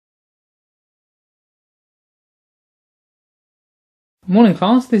Morning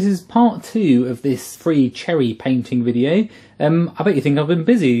class, this is part 2 of this free cherry painting video. I bet you think I've been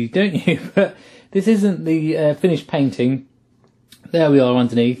busy, don't you? But this isn't the finished painting. There we are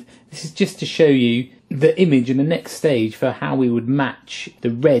underneath. This is just to show you the image in the next stage for how we would match the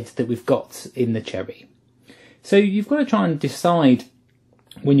red that we've got in the cherry. So you've got to try and decide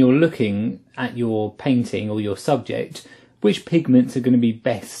when you're looking at your painting or your subject which pigments are going to be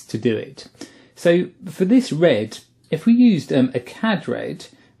best to do it. So for this red, if we used a cad red,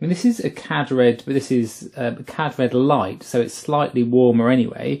 I mean this is a cad red, but this is a cad red light, so it's slightly warmer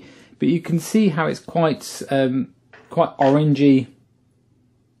anyway. But you can see how it's quite orangey.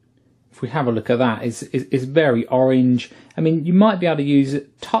 If we have a look at that, it's very orange. I mean, you might be able to use a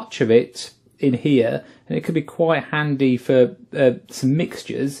touch of it in here, and it could be quite handy for some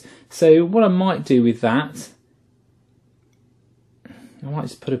mixtures. So what I might do with that, I might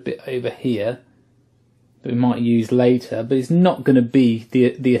just put a bit over here that we might use later, but it's not going to be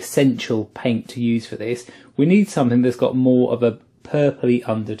the essential paint to use for this. We need something that's got more of a purpley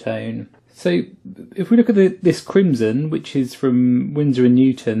undertone. So if we look at this crimson, which is from Winsor &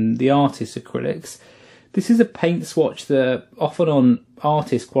 Newton, the artist acrylics, this is a paint swatch that are often on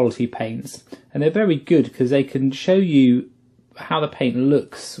artist quality paints, and they're very good because they can show you how the paint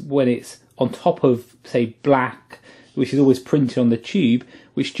looks when it's on top of, say, black, which is always printed on the tube,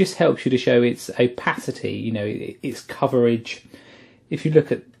 which just helps you to show its opacity, you know, its coverage. If you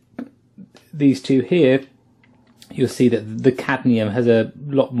look at these two here, you'll see that the cadmium has a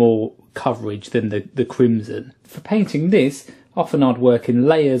lot more coverage than the crimson. For painting this, often I'd work in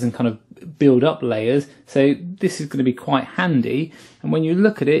layers and kind of build up layers, so this is going to be quite handy. And when you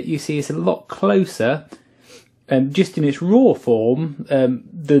look at it, you see it's a lot closer, just in its raw form,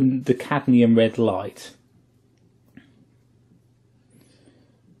 than the cadmium red light.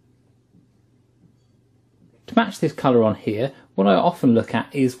 To match this colour on here, what I often look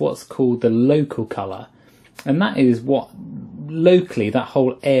at is what's called the local colour, and that is what locally that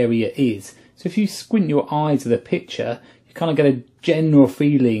whole area is. So if you squint your eyes at the picture, you kind of get a general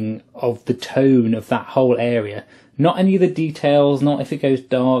feeling of the tone of that whole area. Not any of the details, not if it goes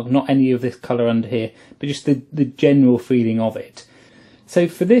dark, not any of this colour under here, but just the general feeling of it. So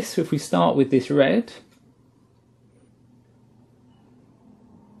for this, if we start with this red,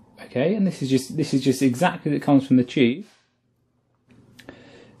 okay, and this is just exactly that comes from the tube.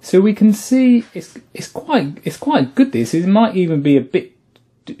 So we can see it's quite good. This it might even be a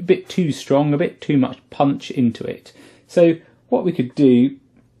bit too strong, a bit too much punch into it. So what we could do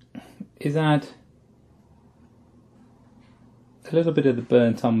is add a little bit of the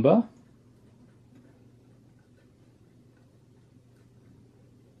burnt umber.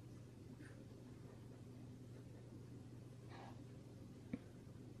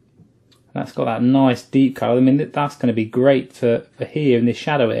 That's got that nice deep colour. I mean, that's going to be great for here in this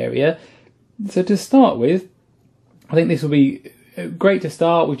shadow area. So to start with, I think this will be great to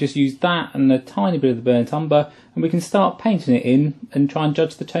start. We've just used that and a tiny bit of the burnt umber, and we can start painting it in and try and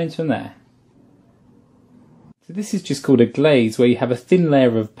judge the tones from there. So this is just called a glaze, where you have a thin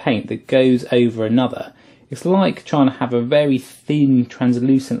layer of paint that goes over another. It's like trying to have a very thin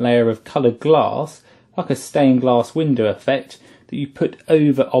translucent layer of coloured glass, like a stained glass window effect, that you put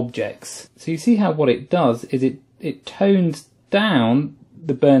over objects. So you see how what it does is it tones down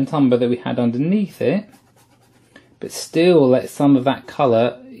the burnt umber that we had underneath it, but still lets some of that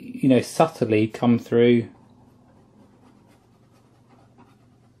colour, you know, subtly come through.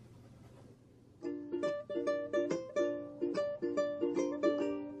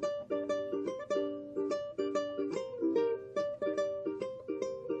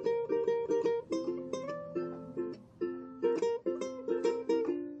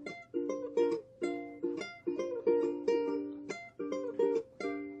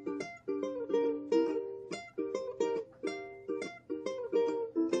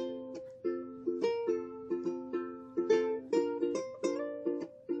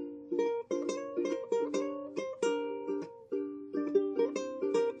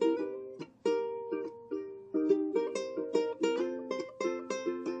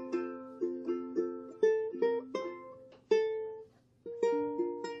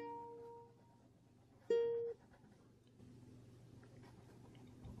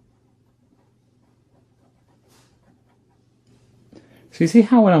 So you see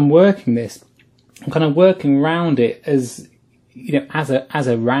how when I'm working this, I'm kind of working around it as, you know, as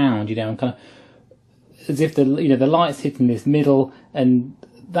a round, you know, I'm kind of as if the light's hitting this middle, and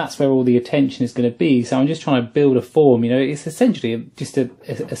that's where all the attention is going to be. So I'm just trying to build a form, you know, it's essentially just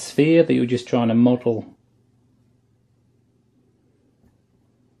a sphere that you're just trying to model.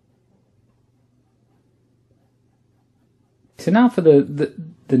 So now for the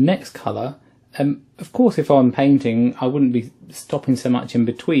next colour. Of course, if I'm painting, I wouldn't be stopping so much in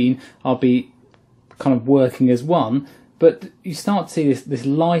between. I'll be kind of working as one. But you start to see this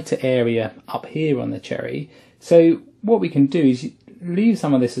lighter area up here on the cherry. So what we can do is leave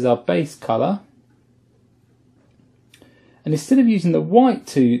some of this as our base colour. And instead of using the white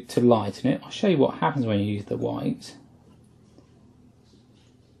to lighten it, I'll show you what happens when you use the white.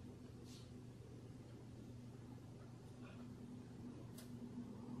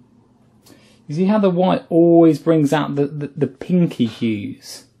 You see how the white always brings out the pinky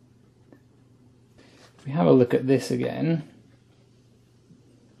hues. If we have a look at this again,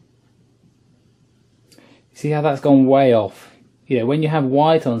 you see how that's gone way off. You know, when you have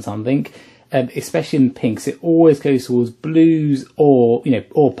white on something, especially in pinks, it always goes towards blues or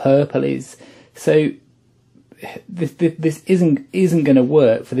or purplies. So this isn't going to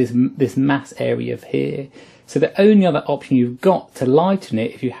work for this mass area of here. So the only other option you've got to lighten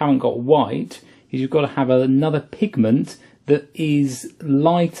it, if you haven't got white, is you've got to have another pigment that is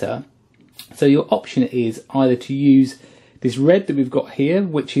lighter. So your option is either to use this red that we've got here,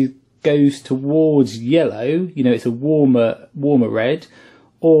 which goes towards yellow. It's a warmer red,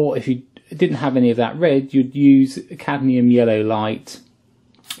 or if you didn't have any of that red, you'd use cadmium yellow light,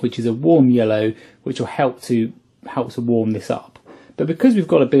 which is a warm yellow, which will help to warm this up. But because we've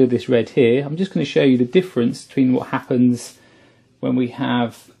got a bit of this red here, I'm just going to show you the difference between what happens when we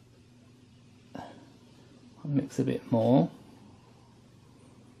have, I'll mix a bit more.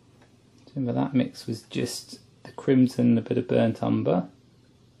 Remember that mix was just the crimson and a bit of burnt umber.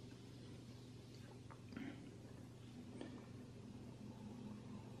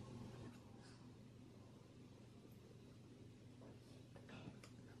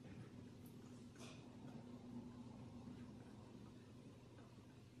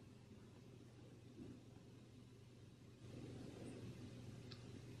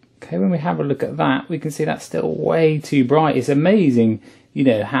 Okay, when we have a look at that, we can see that's still way too bright. It's amazing,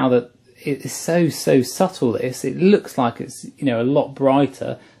 how that it is so subtle. It looks like it's a lot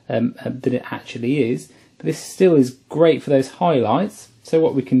brighter than it actually is. But this still is great for those highlights. So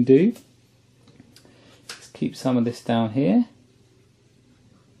what we can do is keep some of this down here.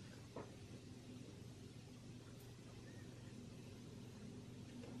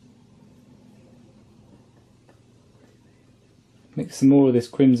 Mix some more of this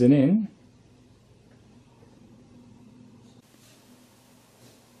crimson in.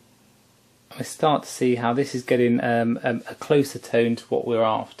 I start to see how this is getting a closer tone to what we're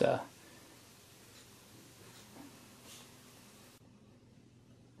after.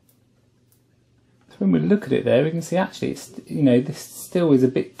 So when we look at it there, we can see actually it's this still is a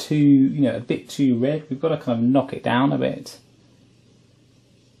bit too red. We've got to kind of knock it down a bit.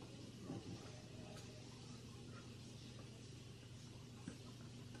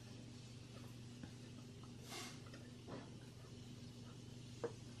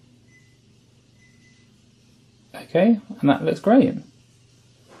 Okay, and that looks great.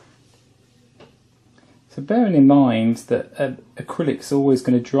 So bearing in mind that acrylic's always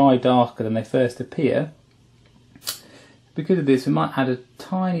going to dry darker than they first appear, because of this we might add a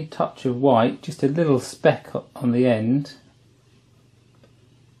tiny touch of white, just a little speck on the end.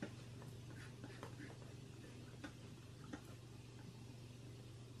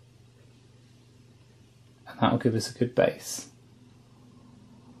 And that will give us a good base.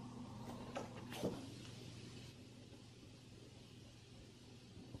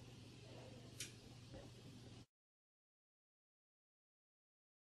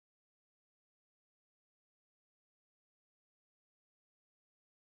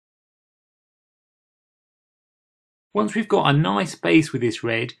 Once we've got a nice base with this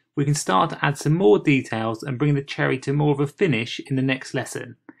red, we can start to add some more details and bring the cherry to more of a finish in the next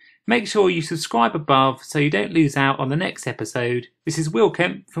lesson. Make sure you subscribe above so you don't lose out on the next episode. This is Will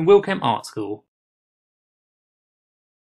Kemp from Will Kemp Art School.